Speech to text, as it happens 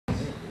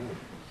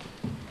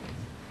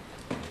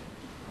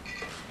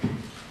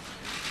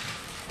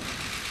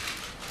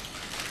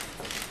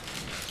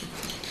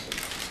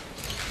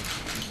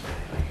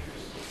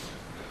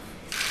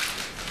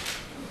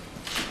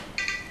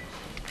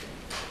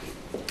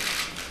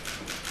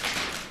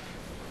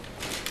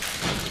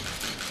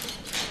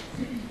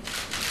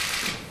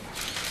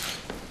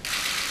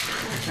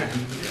Thank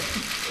you.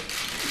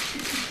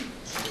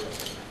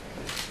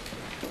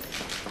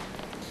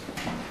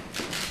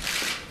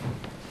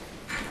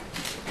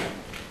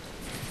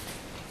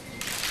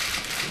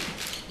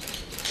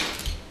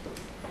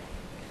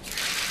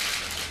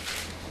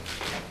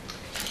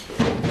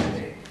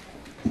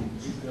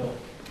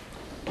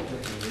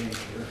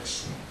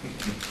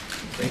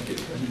 Thank you. Thank you,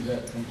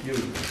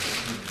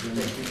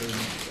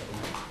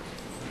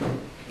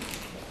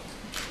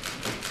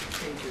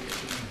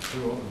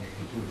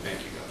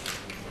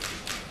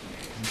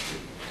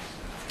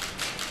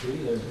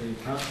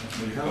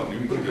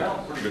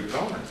 pretty good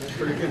counter.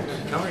 Pretty good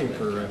counting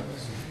for.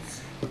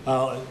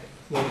 The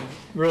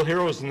real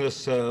heroes in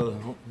this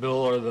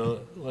bill are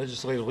the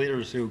legislative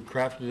leaders who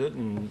crafted it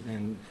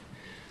and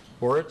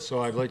for it. So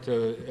I'd like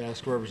to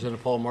ask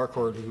Representative Paul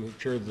Marquart, who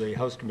chaired the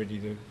House Committee,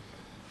 to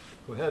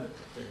go ahead.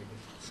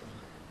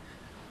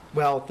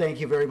 Well, thank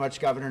you very much,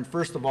 Governor. And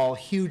first of all,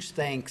 huge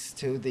thanks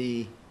to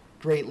the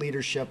great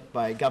leadership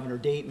by Governor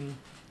Dayton,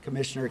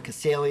 Commissioner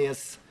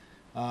Casalius,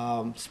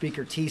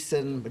 Speaker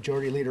Thiessen,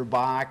 Majority Leader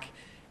Bach,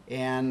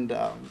 and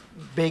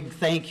big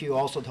thank you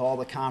also to all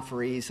the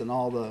conferees and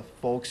all the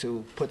folks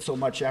who put so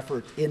much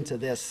effort into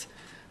this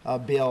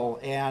bill.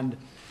 And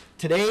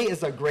today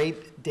is a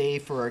great day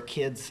for our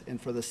kids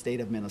and for the state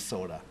of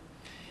Minnesota.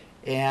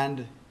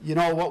 And you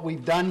know what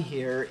we've done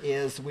here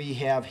is we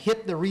have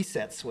hit the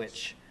reset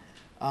switch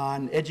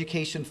on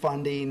education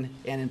funding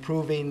and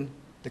improving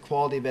the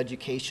quality of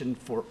education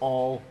for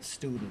all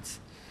students.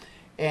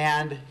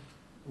 And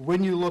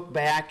when you look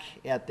back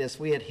at this,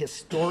 we had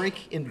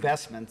historic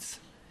investments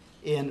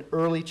in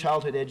early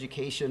childhood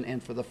education,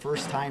 and for the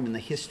first time in the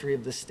history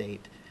of the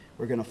state,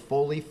 we're going to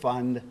fully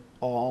fund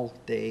all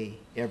day,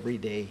 every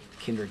day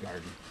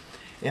kindergarten.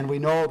 And we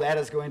know that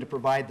is going to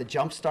provide the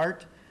jump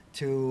start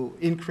to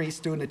increase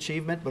student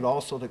achievement, but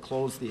also to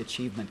close the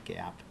achievement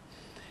gap.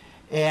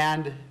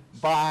 And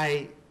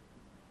by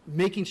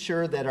making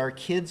sure that our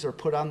kids are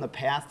put on the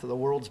path to the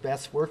world's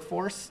best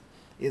workforce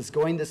is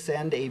going to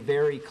send a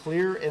very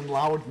clear and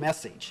loud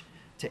message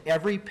to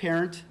every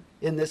parent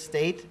in this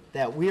state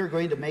that we are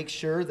going to make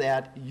sure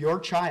that your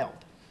child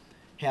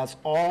has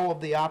all of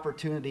the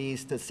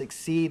opportunities to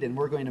succeed, and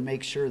we're going to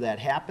make sure that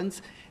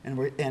happens.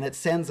 And it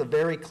sends a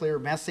very clear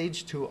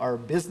message to our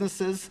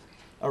businesses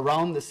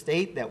around the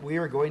state that we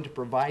are going to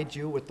provide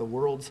you with the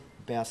world's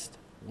best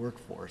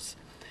workforce.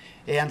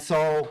 And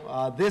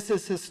so this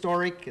is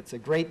historic. It's a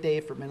great day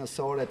for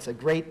Minnesota. It's a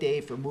great day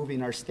for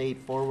moving our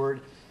state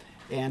forward.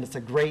 And it's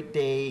a great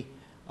day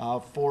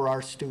for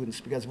our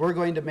students, because we're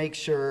going to make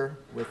sure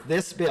with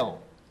this bill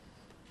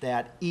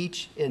that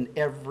each and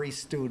every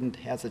student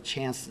has a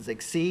chance to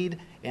succeed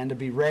and to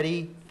be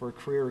ready for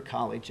career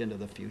college into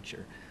the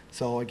future.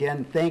 So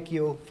again, thank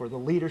you for the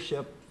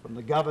leadership from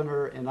the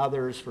governor and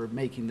others for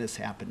making this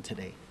happen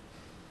today.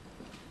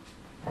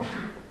 I'm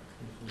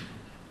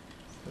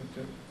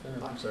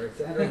sorry.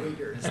 Senator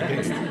Wiger.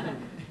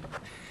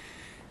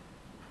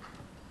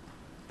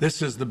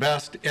 This is the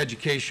best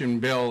education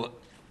bill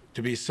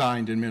to be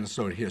signed in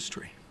Minnesota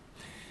history.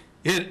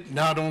 It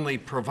not only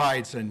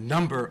provides a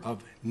number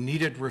of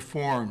needed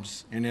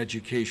reforms in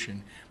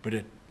education, but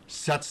it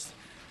sets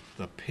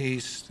the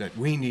pace that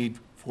we need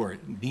for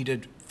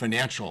needed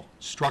financial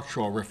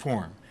structural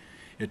reform.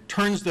 It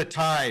turns the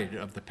tide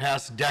of the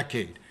past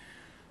decade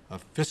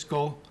of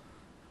fiscal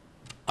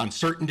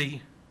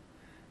uncertainty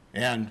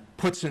and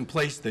puts in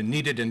place the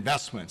needed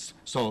investments.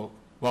 So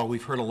while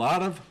we've heard a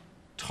lot of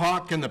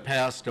talk in the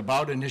past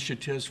about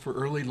initiatives for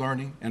early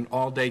learning and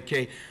all-day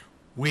K,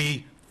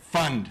 we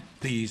fund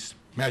these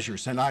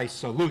measures. And I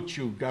salute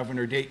you,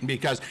 Governor Dayton,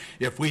 because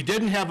if we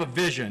didn't have a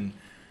vision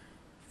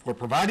for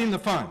providing the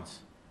funds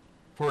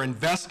for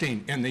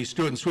investing in these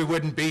students, we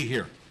wouldn't be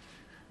here.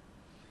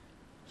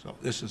 So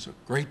this is a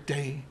great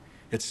day.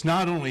 It's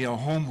not only a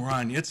home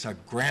run, it's a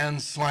grand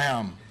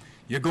slam.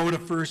 You go to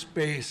first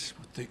base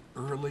with the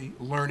early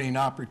learning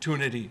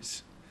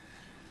opportunities.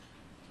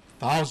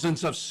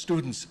 Thousands of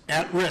students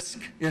at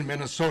risk in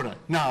Minnesota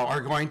now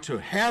are going to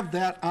have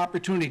that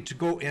opportunity to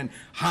go in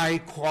high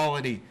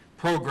quality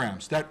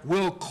programs that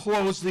will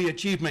close the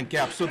achievement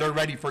gap so they're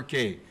ready for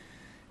K.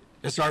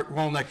 As Art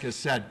Rolnick has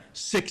said,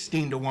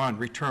 16-to-1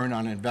 return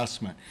on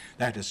investment.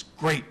 That is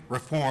great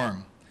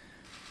reform.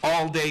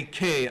 All-day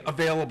K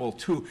available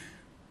to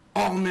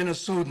all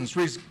Minnesotans,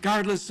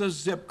 regardless of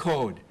zip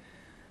code.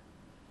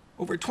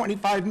 Over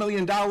 $25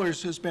 million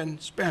has been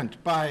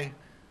spent by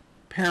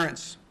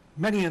parents,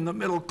 many in the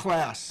middle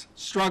class,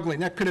 struggling.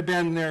 That could have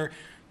been their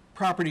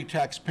property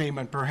tax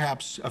payment,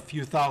 perhaps a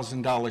few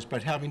 $1,000s,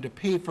 but having to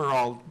pay for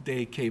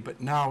all-day K, but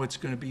now it's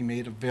going to be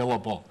made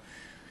available.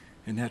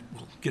 And that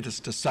will get us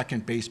to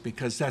second base,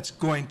 because that's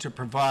going to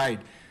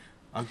provide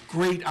a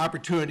great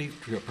opportunity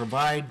to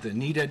provide the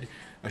needed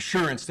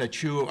assurance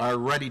that you are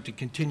ready to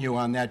continue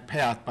on that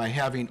path by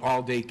having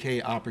all-day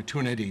K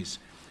opportunities.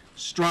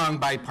 Strong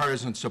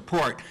bipartisan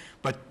support,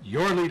 but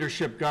your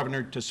leadership,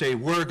 Governor, to say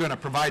we're going to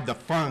provide the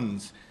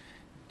funds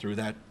through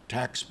that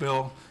tax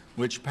bill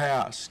which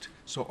passed.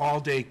 So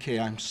all-day K,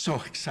 I'm so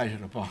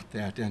excited about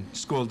that, and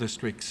school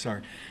districts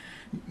are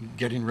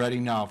getting ready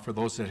now for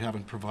those that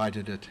haven't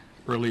provided it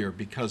earlier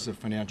because of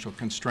financial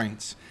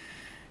constraints.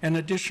 And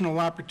additional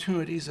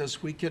opportunities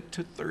as we get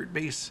to third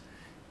base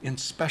in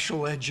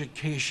special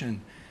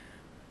education.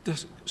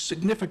 The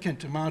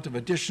significant amount of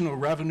additional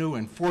revenue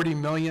and 40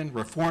 million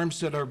reforms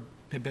that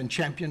have been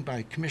championed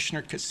by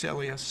Commissioner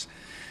Caselius.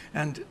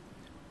 And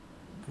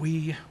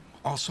we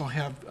also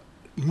have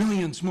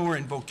millions more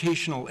in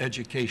vocational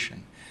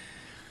education.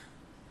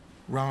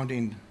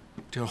 Rounding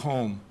to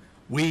home,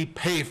 we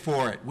pay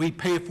for it. We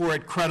pay for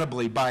it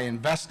credibly by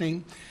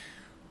investing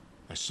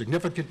a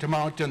significant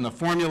amount in the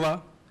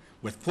formula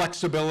with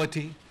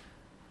flexibility.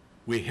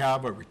 We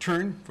have a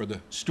return for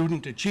the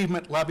student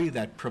achievement levy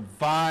that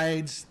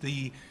provides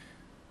the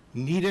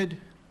needed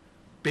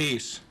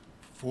base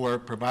for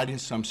providing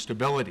some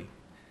stability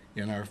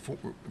in our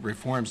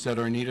reforms that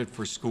are needed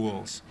for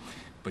schools.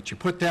 But you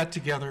put that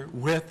together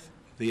with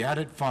the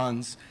added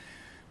funds,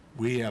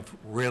 we have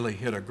really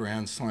hit a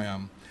grand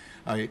slam.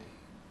 I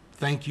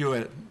thank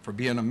you for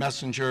being a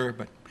messenger,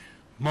 but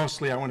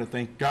mostly I want to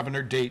thank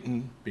Governor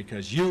Dayton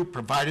because you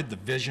provided the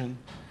vision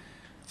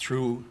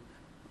through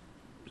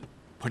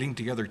putting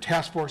together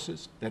task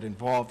forces that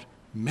involved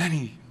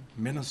many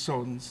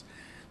Minnesotans,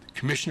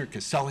 Commissioner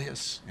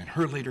Caselius and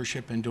her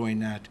leadership in doing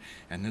that,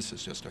 and this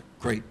is just a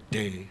great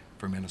day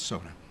for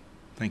Minnesota.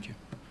 Thank you.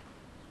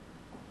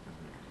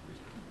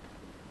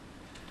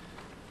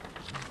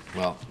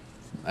 Well,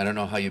 I don't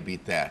know how you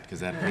beat that, because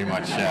that pretty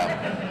much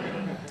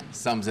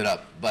sums it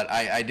up. But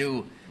I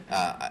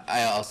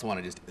also want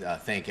to just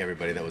thank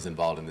everybody that was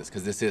involved in this,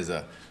 because this is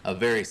a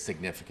very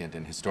significant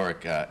and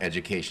historic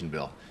education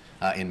bill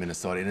in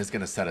Minnesota, and it's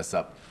going to set us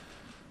up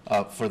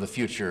for the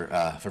future,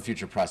 for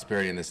future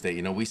prosperity in this state.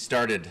 You know, we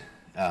started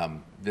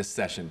this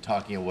session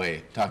talking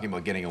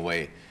about getting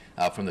away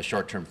from the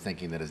short-term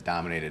thinking that has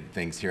dominated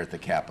things here at the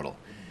Capitol.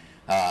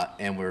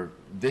 And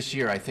this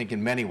year, I think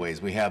in many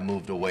ways, we have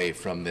moved away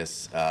from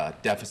this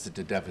deficit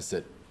to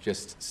deficit,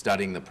 just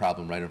studying the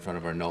problem right in front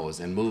of our nose,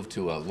 and moved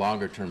to a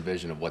longer-term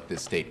vision of what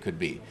this state could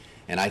be.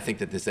 And I think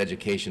that this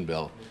education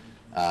bill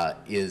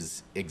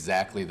is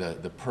exactly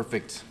the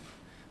perfect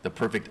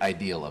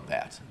ideal of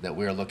that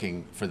we're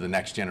looking for the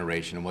next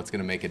generation and what's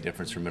going to make a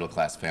difference for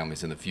middle-class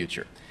families in the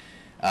future.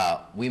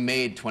 We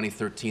made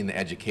 2013 the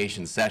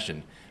education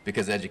session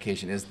because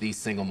education is the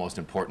single most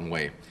important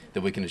way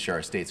that we can ensure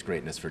our state's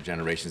greatness for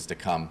generations to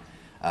come,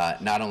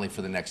 not only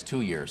for the next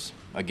 2 years,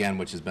 again,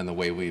 which has been the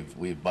way we've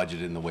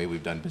budgeted and the way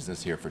we've done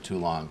business here for too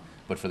long,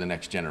 but for the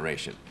next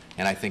generation.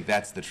 And I think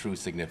that's the true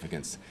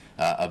significance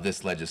of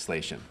this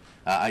legislation.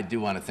 I do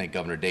want to thank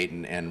Governor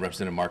Dayton and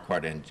Representative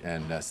Marquart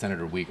and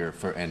Senator Wiger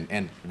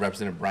and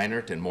Representative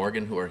Breinert and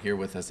Morgan, who are here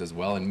with us as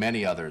well, and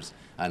many others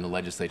in the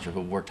legislature who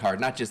have worked hard,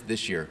 not just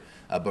this year,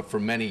 but for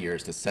many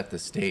years to set the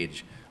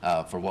stage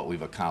for what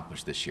we've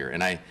accomplished this year.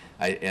 And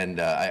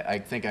I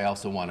think I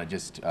also want to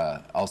just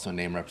also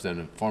name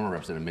former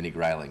Representative Minnie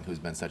Greiling, who's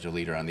been such a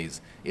leader on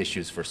these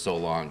issues for so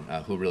long,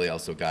 who really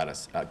also got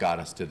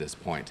us to this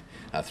point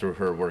through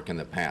her work in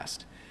the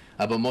past.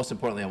 But most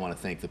importantly, I want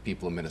to thank the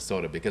people of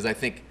Minnesota, because I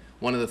think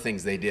one of the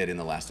things they did in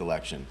the last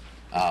election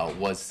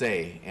was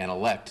say and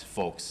elect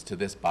folks to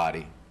this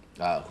body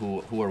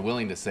who are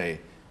willing to say,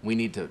 we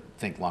need to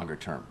think longer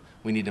term.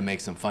 We need to make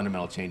some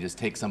fundamental changes,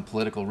 take some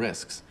political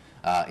risks,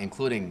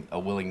 including a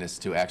willingness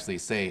to actually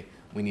say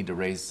we need to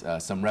raise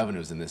some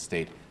revenues in this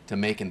state to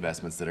make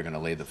investments that are going to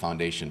lay the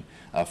foundation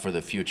for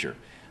the future.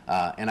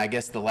 And I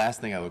guess the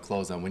last thing I would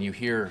close on, when you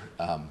hear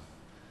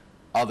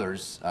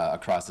others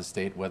across the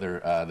state,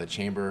 whether the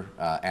chamber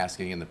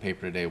asking in the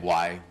paper today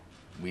why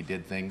we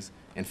did things.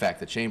 In fact,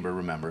 the chamber,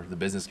 remember, the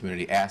business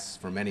community asks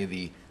for many of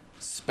the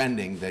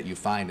spending that you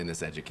find in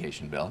this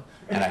education bill,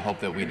 and I hope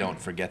that we don't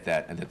forget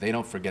that, and that they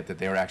don't forget that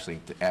they're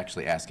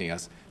actually asking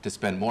us to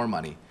spend more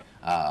money,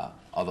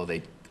 although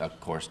they, of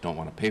course, don't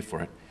want to pay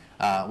for it.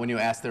 When you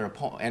ask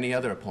any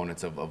other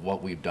opponents of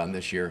what we've done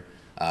this year,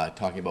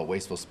 talking about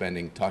wasteful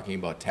spending, talking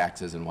about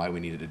taxes and why we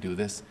needed to do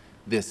this,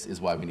 this is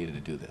why we needed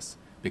to do this.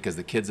 Because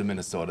the kids of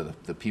Minnesota,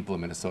 the people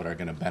of Minnesota are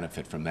going to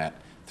benefit from that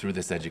through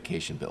this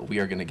education bill. We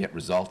are going to get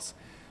results.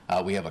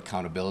 We have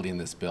accountability in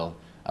this bill.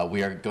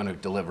 We are going to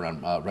deliver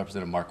on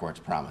Representative Marquart's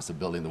promise of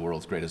building the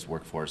world's greatest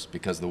workforce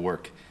because of the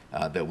work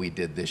that we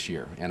did this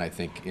year. And I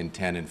think in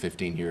 10 and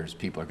 15 years,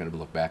 people are going to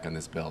look back on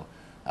this bill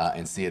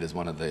and see it as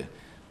one of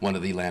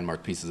the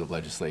landmark pieces of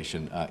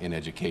legislation in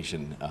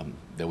education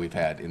that we've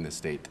had in this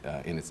state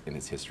in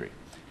its history.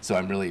 So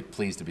I'm really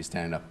pleased to be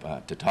standing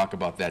up to talk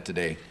about that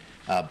today.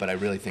 But I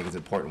really think it's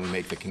important we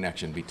make the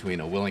connection between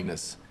a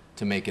willingness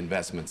to make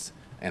investments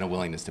and a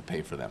willingness to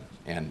pay for them.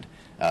 And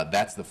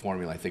that's the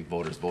formula I think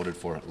voters voted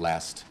for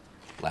last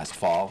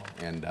fall.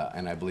 And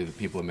I believe the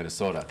people of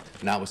Minnesota,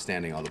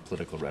 notwithstanding all the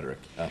political rhetoric,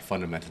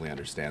 fundamentally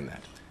understand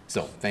that.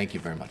 So thank you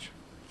very much.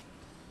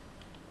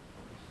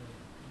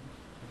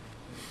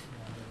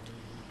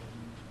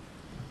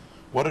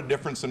 What a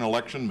difference an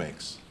election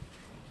makes.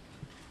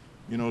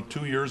 You know,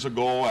 2 years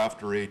ago,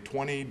 after a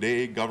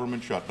 20-day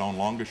government shutdown,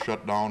 longest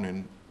shutdown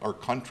in our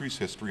country's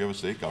history of a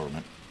state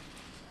government,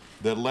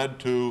 that led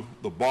to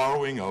the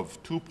borrowing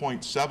of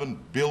 $2.7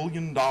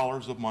 billion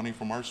of money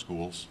from our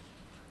schools,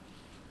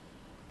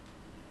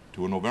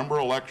 to a November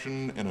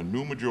election and a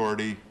new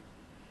majority,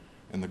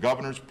 and the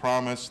governor's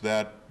promise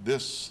that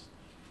this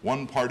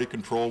one-party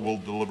control will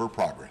deliver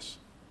progress.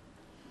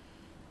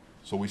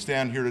 So we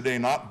stand here today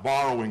not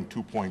borrowing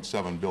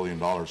 $2.7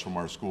 billion from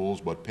our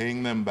schools, but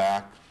paying them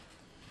back,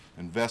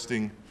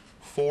 investing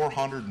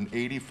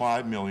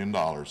 $485 million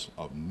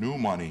of new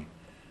money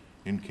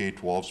in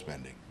K-12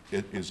 spending.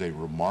 It is a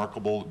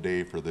remarkable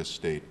day for this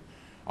state.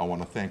 I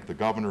want to thank the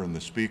governor and the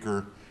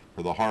speaker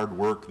for the hard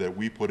work that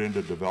we put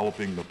into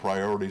developing the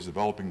priorities,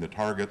 developing the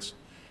targets,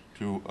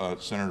 to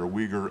Senator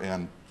Wiger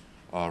and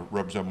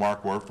Representative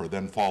Marquart for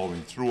then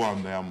following through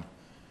on them.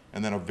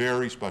 And then a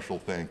very special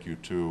thank you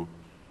to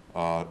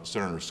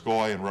Senator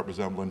Skoye and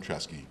Representative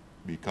Lincheski,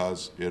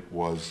 because it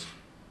was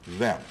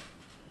them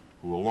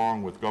who,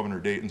 along with Governor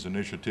Dayton's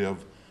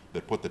initiative,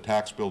 that put the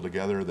tax bill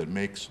together that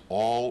makes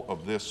all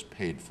of this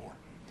paid for.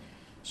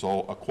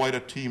 So quite a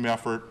team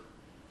effort,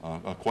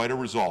 quite a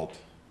result,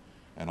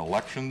 and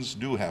elections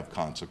do have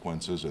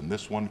consequences, and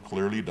this one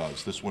clearly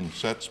does. This one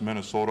sets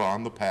Minnesota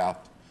on the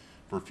path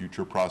for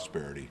future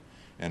prosperity.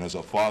 And as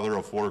a father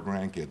of 4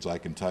 grandkids, I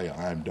can tell you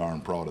I'm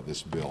darn proud of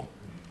this bill.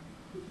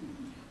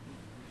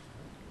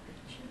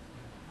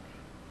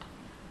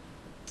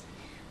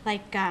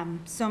 Like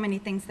so many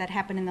things that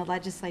happen in the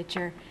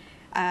legislature,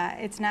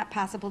 it's not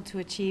possible to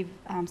achieve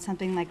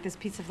something like this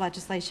piece of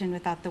legislation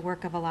without the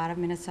work of a lot of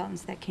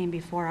Minnesotans that came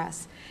before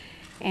us.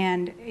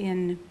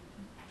 And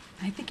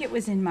I think it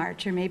was in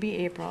March or maybe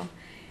April,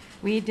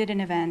 we did an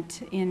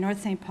event in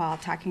North St. Paul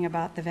talking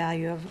about the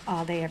value of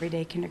all-day,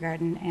 everyday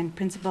kindergarten, and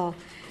Principal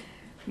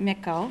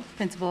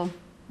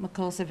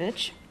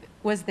Mikolsevic,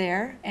 was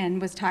there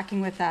and was talking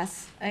with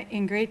us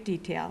in great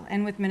detail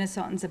and with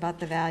Minnesotans about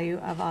the value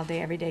of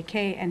all-day, everyday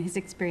K and his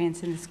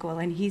experience in the school.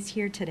 And he's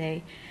here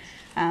today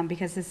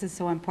because this is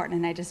so important,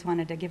 and I just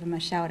wanted to give him a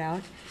shout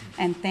out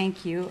and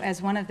thank you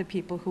as one of the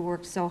people who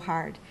worked so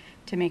hard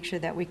to make sure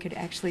that we could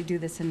actually do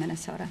this in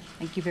Minnesota.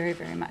 Thank you very,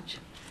 very much.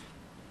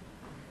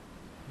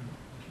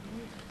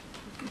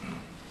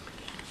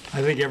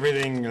 I think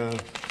everything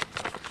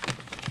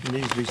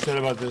needs to be said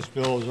about this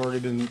bill has already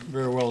been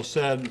very well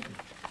said.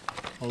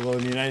 Although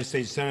in the United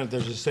States Senate,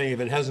 there's a saying, if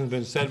it hasn't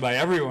been said by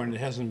everyone, it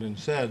hasn't been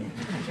said.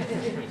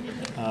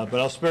 But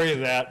I'll spare you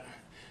that.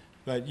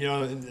 But, you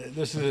know,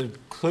 this is a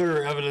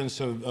clear evidence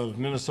of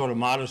Minnesota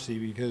modesty,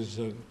 because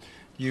to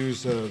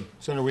use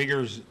Senator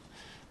Wiger's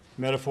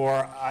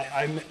metaphor,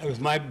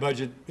 with my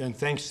budget, and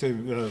thanks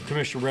to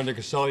Commissioner Brenda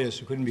Cassellius,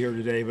 who couldn't be here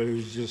today, but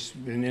who's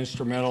just been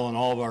instrumental in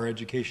all of our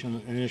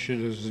education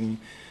initiatives in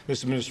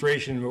this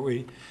administration, but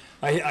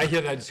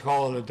I'd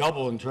call it a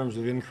double in terms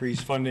of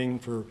increased funding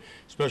for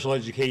special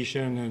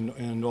education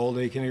and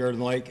all-day kindergarten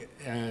like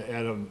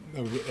at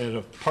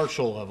a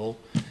partial level.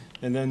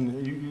 And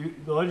then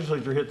the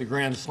legislature hit the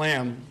grand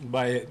slam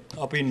by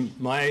upping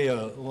my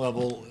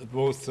level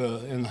both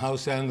in the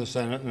House and the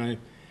Senate. And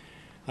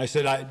I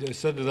said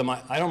to them,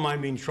 I don't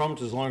mind being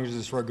trumped as long as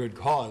it's for a good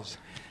cause.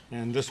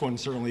 And this one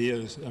certainly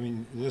is. I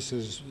mean, this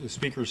is, the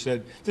Speaker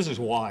said, this is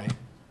why.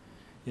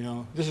 You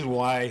know, this is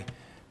why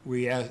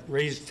we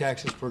raised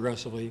taxes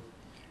progressively,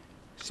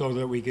 so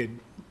that we could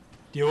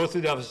deal with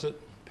the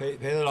deficit, pay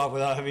that off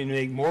without having to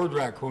make more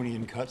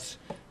draconian cuts,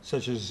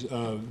 such as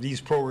these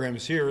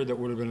programs here that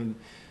would have been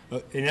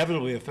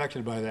inevitably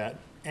affected by that,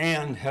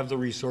 and have the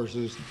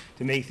resources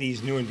to make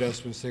these new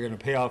investments that are going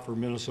to pay off for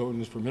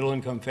Minnesotans, for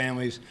middle-income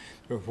families,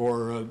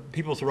 for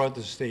people throughout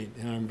the state.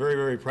 And I'm very,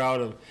 very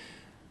proud of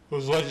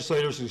those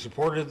legislators who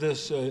supported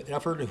this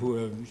effort, who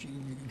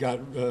have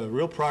got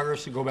real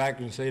progress to go back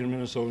and say to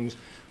Minnesotans,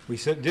 we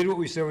did what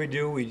we said we'd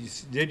do, we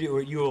did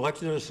what you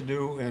elected us to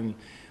do, and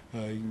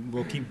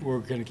we're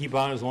going to keep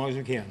on as long as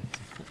we can.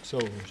 So,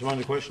 some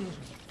other questions?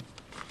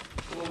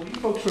 Well, will you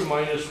folks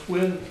remind us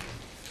when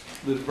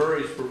the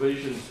various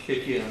provisions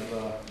kick in?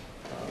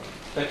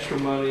 Extra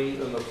money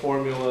and the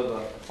formula,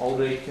 the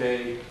all-day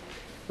K,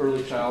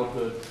 early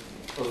childhood,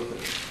 other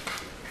things.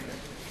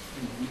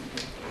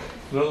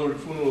 In other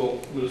words, when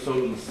will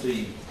Minnesotans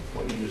see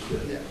what you just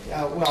did?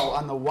 Well,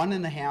 on the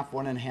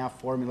 1.5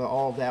 formula,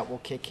 all of that will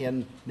kick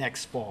in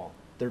next fall,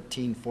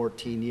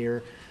 13-14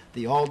 year.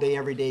 The all-day,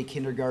 everyday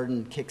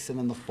kindergarten kicks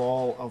in the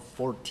fall of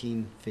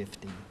 14-15.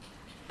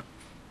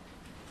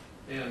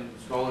 And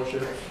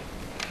scholarships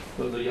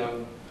for the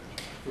young?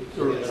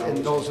 Yes, and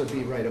those would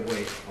be right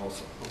away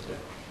also. Okay.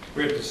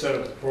 We have to set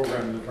up the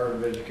program in the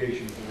Department of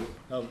Education.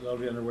 That'll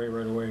be underway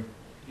right away.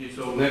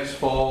 So next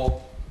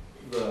fall,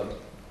 the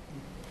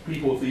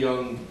people with the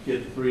young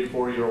kids, 3 and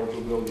 4-year-olds,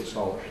 will go get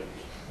scholarships.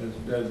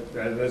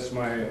 That's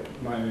my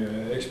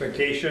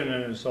expectation,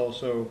 and it's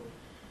also,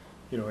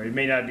 you know, it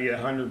may not be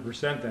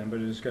 100% then,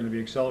 but it's going to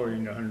be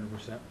accelerating to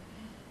 100%.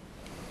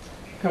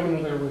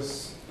 Governor, there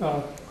was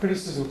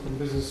criticism from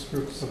business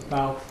groups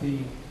about the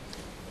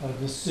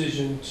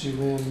decision to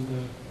end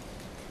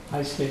the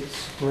high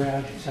stakes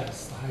grad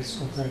test, the high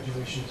school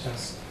graduation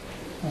test.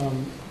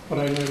 But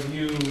I know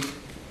you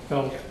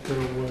felt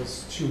there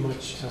was too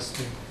much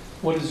testing.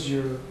 What is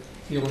your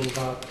feeling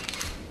about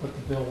what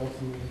the bill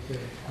ultimately did?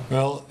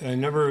 Well, it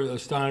never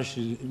stops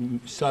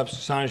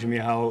astonishing me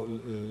how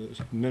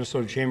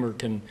Minnesota Chamber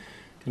can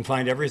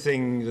find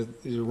everything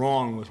that is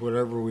wrong with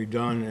whatever we've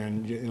done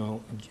and, you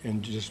know,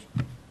 and just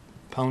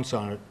pounce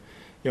on it.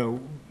 You know,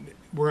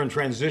 we're in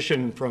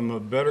transition from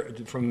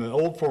the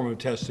old form of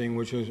testing,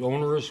 which was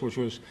onerous, which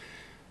was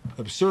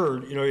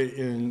absurd. You know,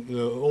 in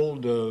the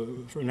old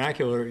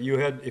vernacular,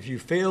 if you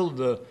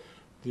failed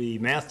the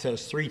math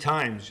test 3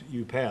 times,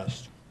 you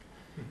passed.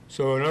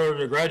 So in order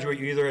to graduate,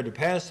 you either had to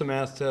pass the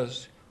math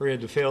test or you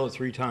had to fail it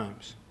 3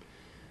 times.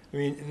 I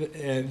mean,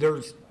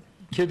 there's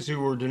kids who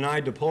were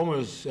denied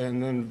diplomas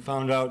and then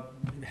found out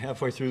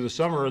halfway through the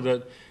summer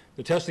that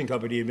the testing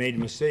company had made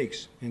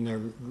mistakes in their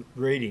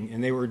grading,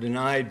 and they were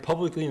denied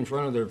publicly in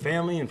front of their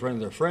family, in front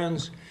of their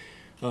friends,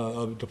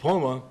 a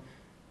diploma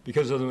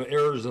because of the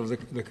errors of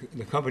the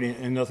company,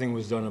 and nothing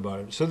was done about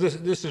it. So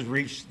this has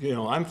reached, you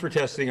know, I'm for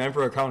testing, I'm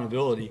for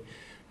accountability,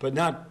 but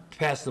not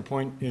past the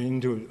point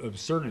into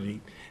absurdity,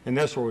 and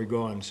that's where we've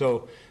gone.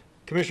 So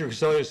Commissioner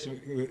Caselius,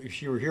 if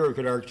she were here,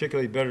 could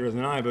articulate better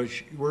than I, but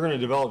we're going to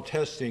develop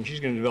testing,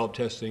 she's going to develop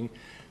testing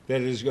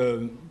that is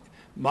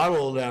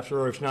modeled after,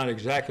 or if not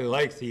exactly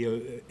like,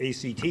 the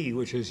ACT,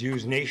 which is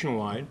used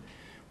nationwide,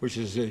 which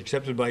is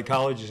accepted by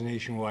colleges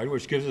nationwide,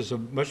 which gives us a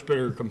much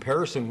better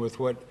comparison with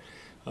what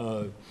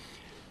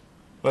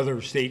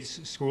other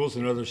states, schools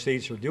in other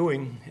states are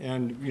doing,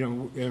 and, you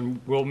know, and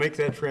we'll make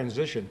that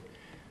transition.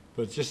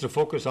 But just to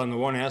focus on the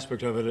one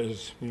aspect of it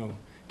is, you know,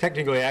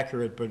 technically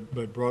accurate,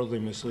 but broadly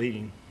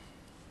misleading.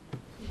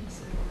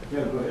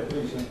 Yeah, go ahead,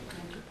 please.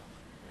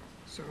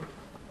 So,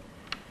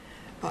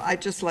 well,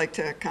 I'd just like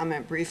to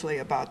comment briefly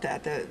about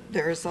that.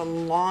 There's a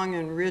long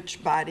and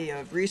rich body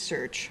of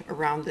research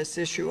around this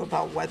issue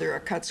about whether a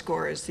cut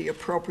score is the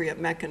appropriate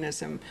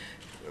mechanism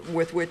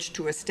with which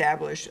to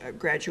establish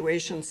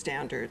graduation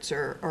standards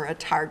or a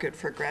target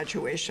for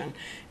graduation.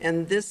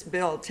 And this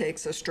bill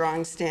takes a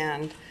strong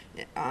stand,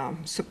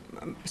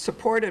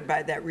 supported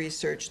by that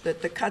research,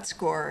 that the cut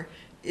score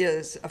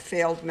is a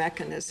failed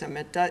mechanism.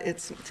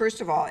 It's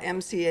first of all,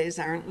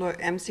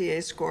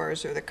 MCA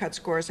scores or the cut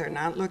scores are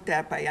not looked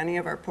at by any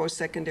of our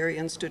post-secondary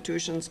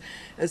institutions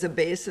as a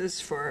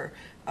basis for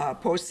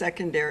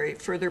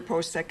further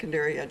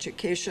post-secondary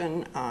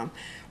education.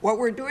 What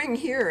we're doing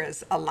here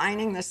is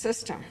aligning the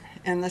system,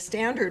 and the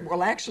standard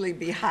will actually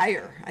be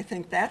higher. I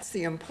think that's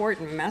the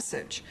important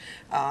message,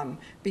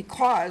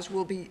 because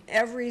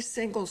every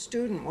single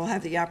student will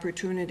have the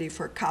opportunity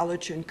for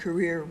college and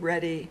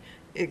career-ready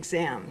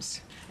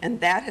exams. And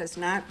that has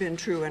not been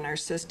true in our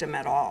system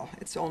at all.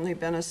 It's only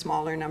been a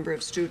smaller number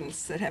of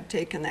students that have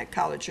taken that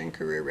college and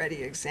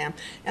career-ready exam.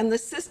 And the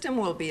system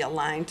will be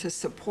aligned to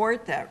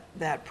support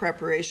that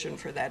preparation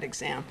for that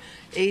exam.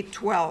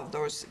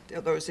 8-12,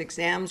 those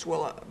exams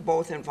will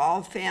both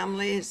involve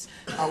families,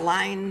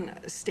 align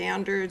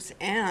standards,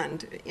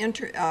 and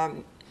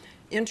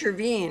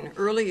intervene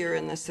earlier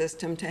in the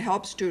system to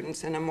help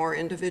students in a more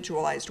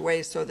individualized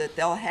way so that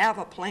they'll have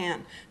a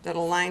plan that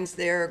aligns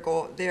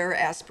their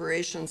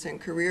aspirations and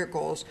career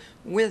goals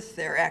with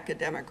their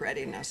academic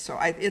readiness. So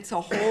it's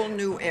a whole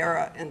new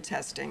era in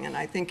testing, and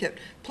I think it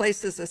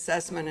places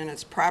assessment in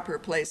its proper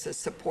place as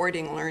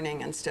supporting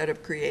learning instead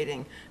of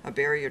creating a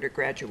barrier to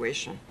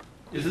graduation.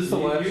 Is this the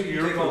last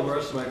year? Take all the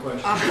rest of my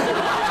questions. Is this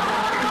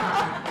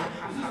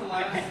the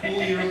last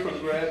school year for the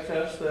grad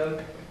test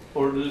then?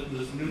 Or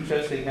does new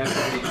testing have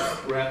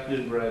to be wrapped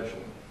in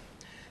gradually?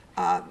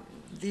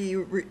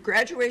 The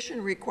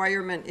graduation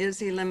requirement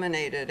is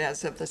eliminated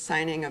as of the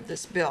signing of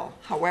this bill.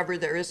 However,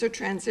 there is a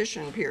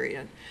transition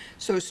period.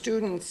 So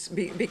students,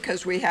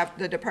 because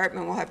the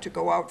department will have to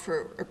go out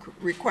for a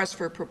request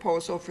for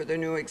proposal for the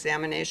new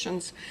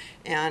examinations,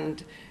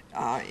 and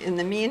in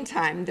the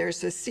meantime,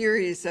 there's a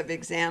series of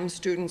exams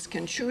students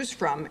can choose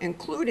from,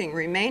 including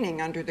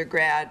remaining under the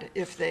grad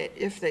if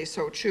they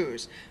so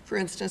choose. For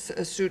instance,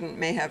 a student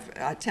may have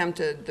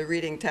attempted the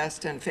reading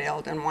test and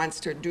failed and wants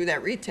to do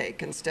that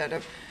retake instead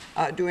of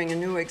doing a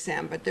new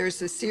exam. But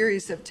there's a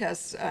series of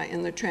tests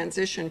in the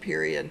transition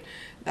period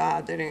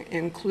that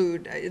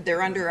include,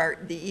 they're under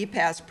the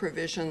EPASS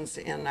provisions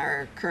in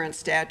our current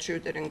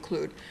statute that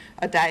include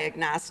a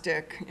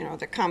diagnostic, you know,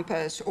 the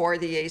COMPASS or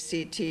the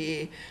ACT,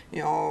 you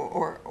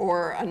know,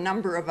 or a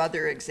number of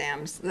other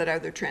exams that are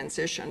the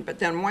transition. But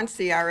then once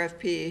the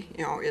RFP,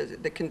 you know,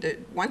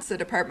 once the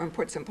department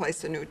puts in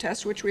place a new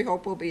test, which we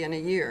hope will be in a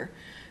year,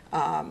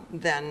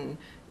 then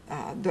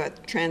the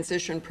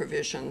transition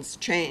provisions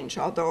change.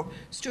 Although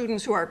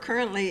students who are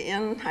currently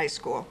in high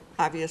school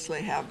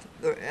obviously have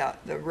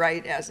the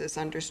right, as is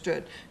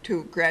understood,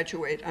 to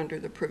graduate under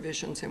the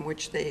provisions in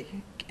which they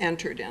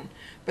entered in.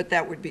 But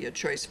that would be a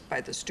choice by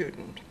the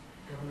student.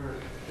 Governor,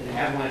 an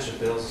avalanche of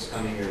bills is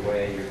coming your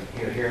way.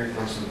 You're hearing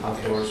from some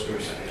outdoor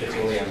groups,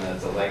 particularly on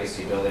the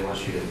legacy bill. They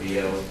want you to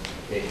veto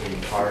it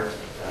in part.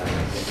 Have you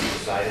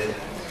decided?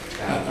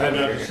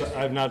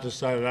 I've not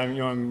decided. I'm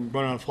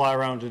going on a fly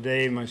around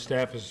today. My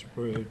staff is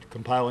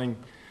compiling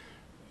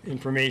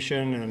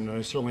information, and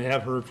I certainly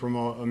have heard from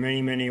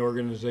many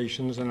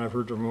organizations, and I've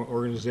heard from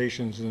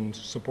organizations in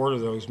support of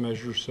those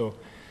measures. So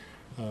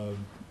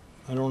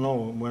I don't know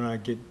when I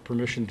get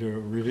permission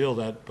to reveal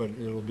that, but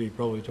it'll be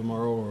probably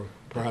tomorrow or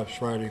perhaps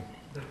Friday.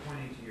 They're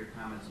pointing to your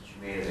comments that you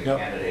made as a Yep.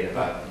 candidate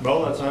about.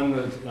 Well, that's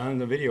on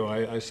the video.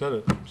 I said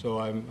it, so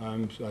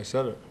I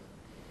said it.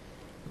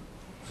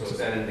 So is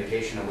that an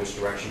indication of which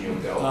direction you'll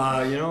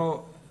go? You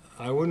know,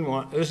 I wouldn't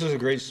want, this is a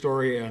great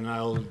story, and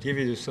I'll give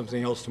you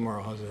something else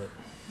tomorrow. How's that?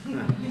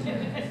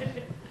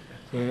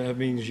 So that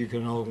means you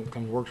can all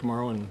come to work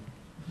tomorrow and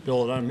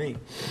bill it on me.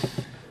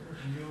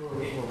 You were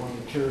one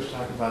of the chairs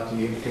talking about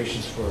the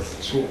implications for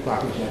school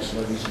property tax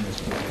levies in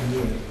this.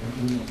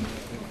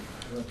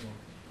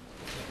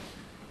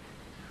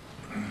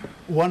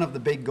 One of the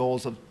big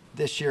goals of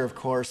this year, of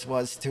course,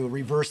 was to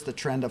reverse the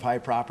trend of high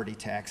property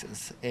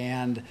taxes.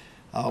 And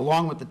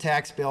along with the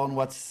tax bill and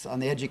what's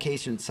on the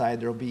education side,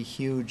 there will be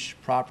huge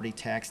property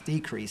tax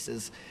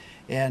decreases.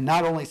 And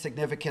not only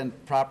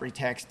significant property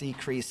tax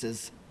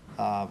decreases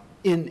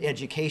in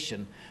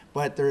education,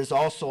 but there's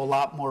also a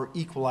lot more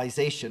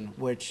equalization,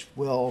 which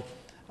will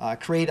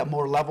create a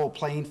more level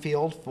playing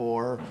field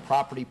for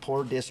property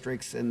poor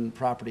districts and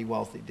property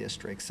wealthy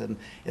districts. And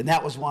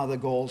that was one of the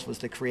goals, was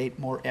to create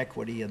more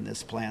equity in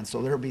this plan.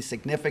 So there will be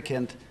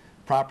significant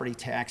property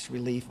tax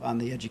relief on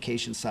the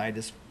education side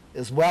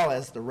as well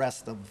as the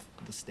rest of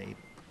the state.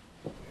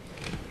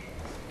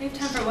 We have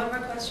time for one more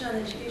question on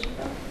the education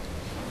bill.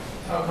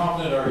 How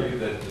confident are you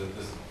that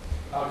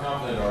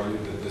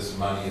this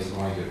money is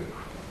going to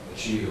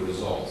achieve the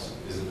results?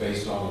 Is it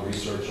based on the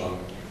research on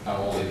how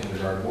all-day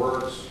kindergarten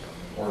works,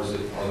 or are there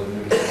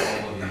new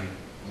quality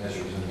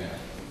measures in there?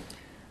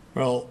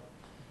 Well,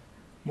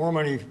 more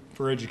money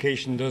for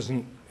education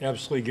doesn't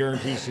absolutely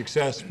guarantee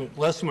success, but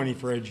less money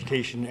for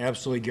education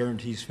absolutely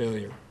guarantees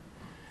failure.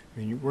 I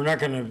mean, we're not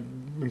going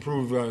to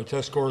improve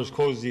test scores,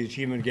 close the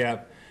achievement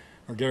gap,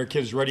 or get our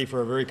kids ready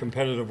for a very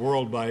competitive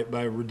world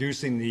by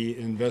reducing the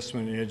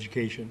investment in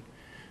education.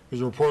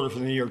 There's a reporter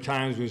from the New York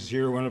Times was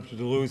here, went up to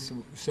Duluth,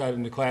 sat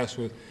in the class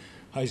with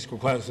high school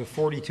class of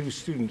 42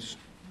 students.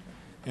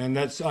 And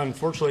that's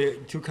unfortunately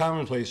too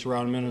commonplace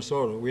around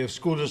Minnesota. We have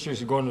school districts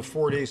that go into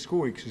 4-day school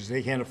weeks because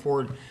they can't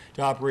afford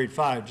to operate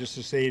 5 just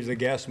to save the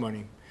gas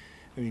money.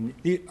 I mean,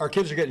 our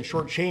kids are getting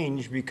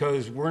shortchanged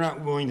because we're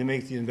not willing to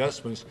make the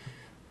investments.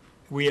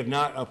 We have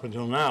not, up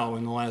until now,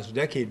 in the last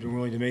decade, been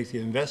willing to make the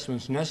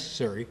investments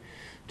necessary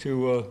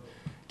to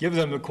give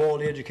them the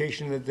quality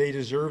education that they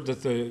deserve,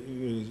 that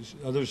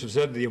others have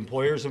said the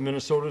employers of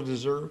Minnesota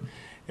deserve,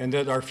 and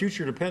that our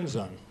future depends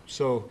on.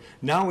 So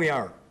now we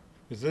are.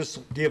 With this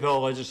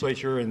DFL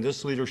legislature and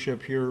this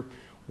leadership here,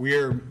 we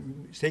are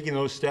taking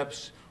those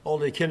steps.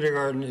 All-day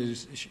kindergarten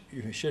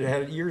should have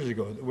had it years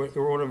ago.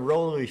 We're one of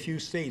relatively few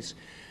states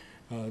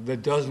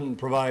that doesn't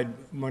provide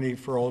money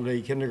for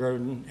all-day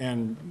kindergarten,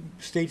 and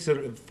states that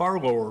have far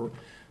lower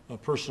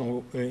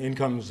personal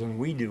incomes than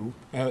we do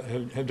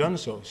have done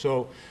so.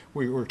 So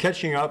we're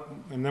catching up,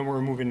 and then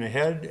we're moving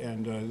ahead,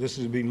 and this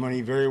is being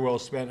money very well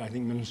spent. I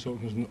think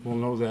Minnesotans will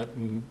know that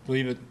and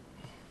believe it.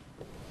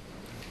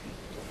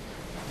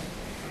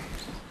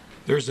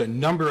 There's a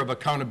number of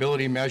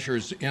accountability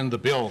measures in the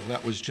bill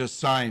that was just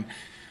signed.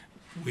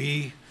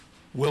 We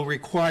will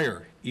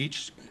require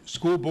each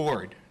school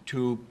board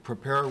to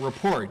prepare a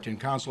report in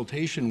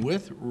consultation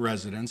with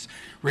residents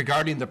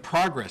regarding the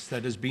progress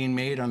that is being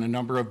made on a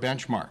number of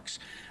benchmarks,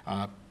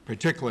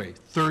 particularly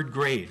 3rd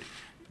grade.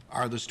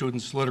 Are the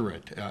students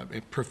literate,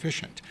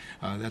 proficient?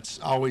 That's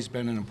always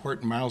been an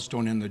important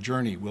milestone in the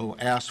journey. We'll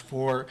ask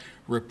for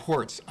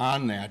reports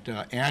on that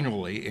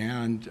annually,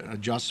 and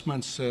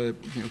adjustments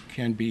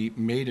can be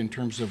made in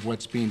terms of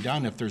what's being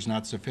done if there's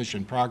not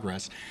sufficient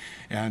progress.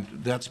 And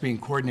that's being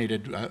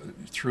coordinated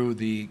through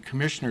the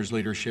commissioner's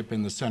leadership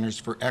in the Centers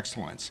for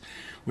Excellence.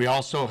 We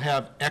also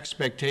have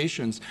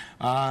expectations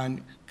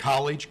on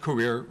college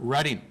career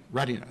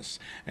readiness,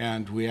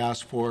 and we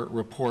ask for a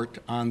report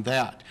on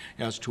that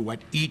as to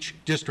what each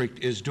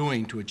district is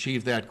doing to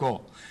achieve that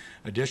goal.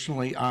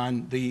 Additionally,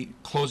 on the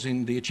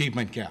closing the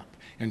achievement gap.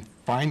 And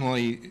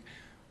finally,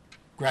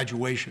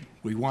 graduation.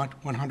 We want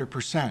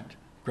 100%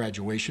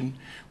 graduation.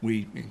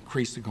 We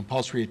increased the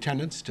compulsory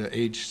attendance to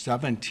age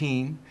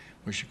 17,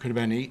 which it could have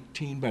been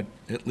 18, but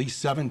at least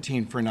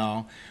 17 for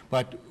now.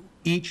 But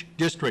each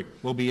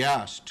district will be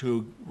asked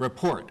to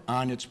report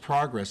on its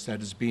progress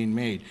that is being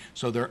made.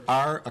 So there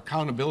are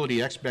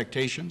accountability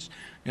expectations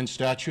in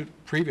statute.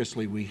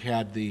 Previously, we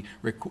had the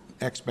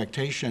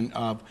expectation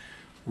of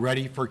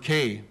ready for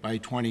K by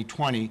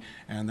 2020,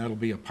 and that'll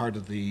be a part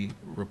of the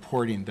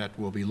reporting that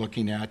we'll be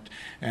looking at,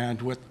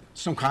 and with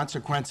some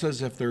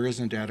consequences if there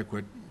isn't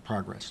adequate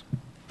progress.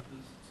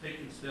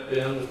 Taking step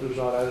in if there's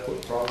not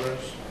adequate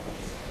progress.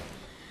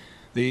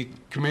 The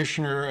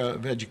Commissioner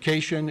of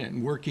Education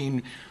and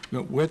working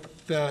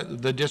with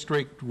the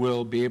district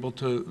will be able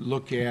to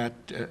look at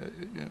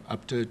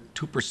up to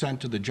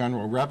 2% of the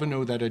general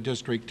revenue that a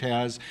district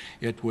has.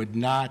 It would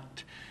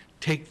not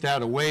take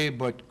that away,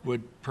 but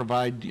would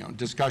provide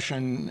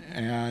discussion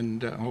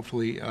and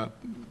hopefully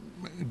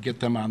get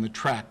them on the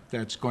track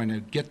that's going to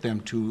get them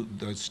to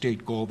the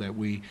state goal that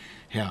we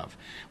have,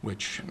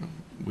 which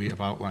we have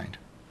outlined.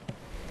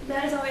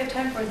 That is all we have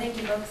time for. Thank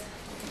you, folks.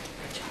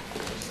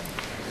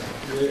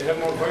 Do you have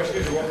more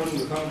questions, you want them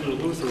to come to the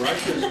booth or write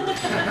this?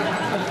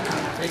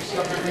 Take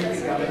stuff.